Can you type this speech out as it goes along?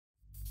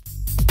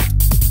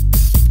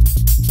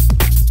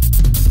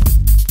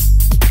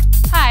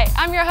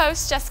I'm your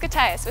host, Jessica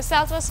Tias, with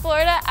Southwest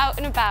Florida Out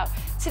and About.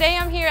 Today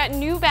I'm here at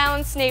New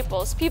Balance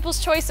Naples, People's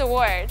Choice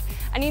Award.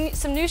 I need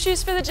some new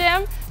shoes for the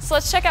gym, so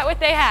let's check out what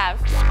they have.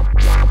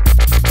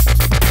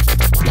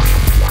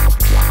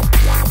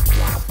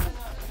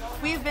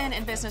 We've been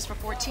in business for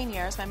 14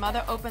 years. My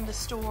mother opened the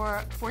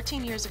store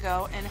 14 years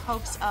ago in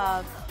hopes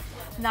of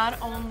not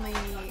only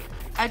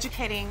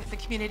educating the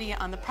community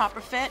on the proper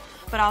fit,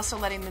 but also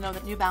letting them know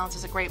that New Balance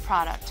is a great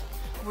product.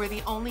 We're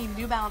the only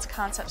New Balance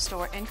concept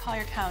store in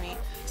Collier County,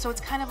 so it's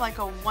kind of like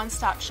a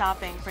one-stop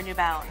shopping for New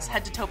Balance,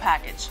 head-to-toe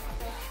package.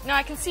 Now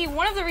I can see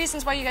one of the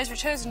reasons why you guys were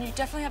chosen. You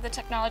definitely have the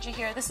technology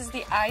here. This is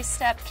the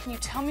iStep. Can you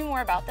tell me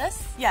more about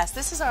this? Yes,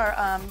 this is our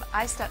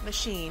iStep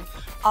machine.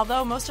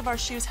 Although most of our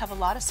shoes have a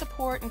lot of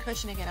support and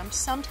cushioning in them,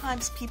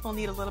 sometimes people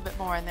need a little bit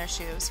more in their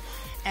shoes.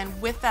 And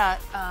with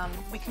that,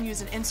 we can use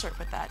an insert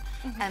with that.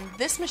 And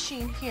this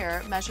machine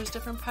here measures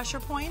different pressure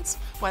points,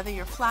 whether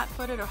you're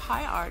flat-footed or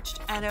high-arched,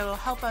 and it will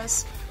help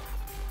us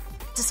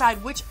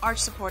decide which arch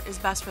support is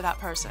best for that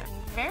person.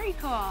 Very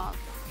cool.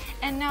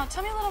 And now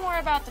tell me a little more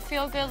about the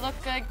Feel Good, Look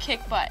Good, Kick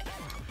Butt.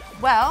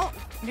 Well,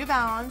 New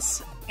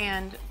Balance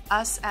and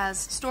us as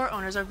store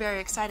owners are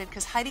very excited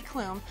because Heidi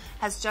Klum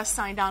has just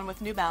signed on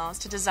with New Balance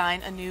to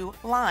design a new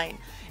line.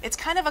 It's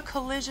kind of a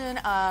collision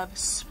of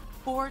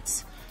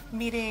sports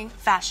meeting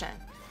fashion.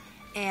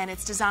 And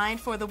it's designed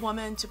for the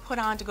woman to put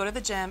on to go to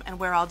the gym and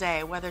wear all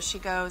day, whether she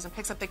goes and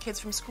picks up the kids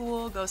from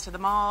school, goes to the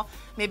mall,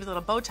 maybe a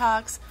little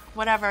Botox,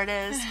 whatever it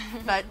is.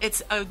 But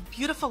it's a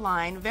beautiful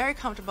line, very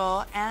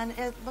comfortable, and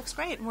it looks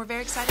great, and we're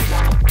very excited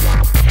about it.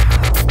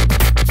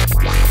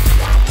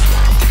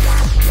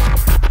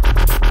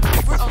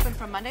 We're open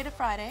from Monday to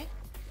Friday,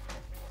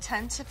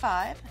 10 to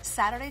 5,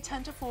 Saturday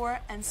 10 to 4,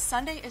 and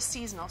Sunday is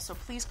seasonal, so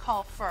please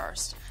call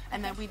first.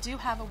 And then we do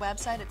have a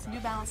website, it's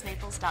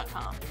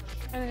newbalancenaples.com.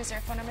 And is there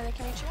a phone number they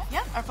can reach you at?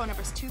 Yeah, our phone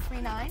number is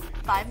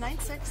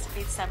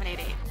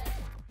 239-596-8788.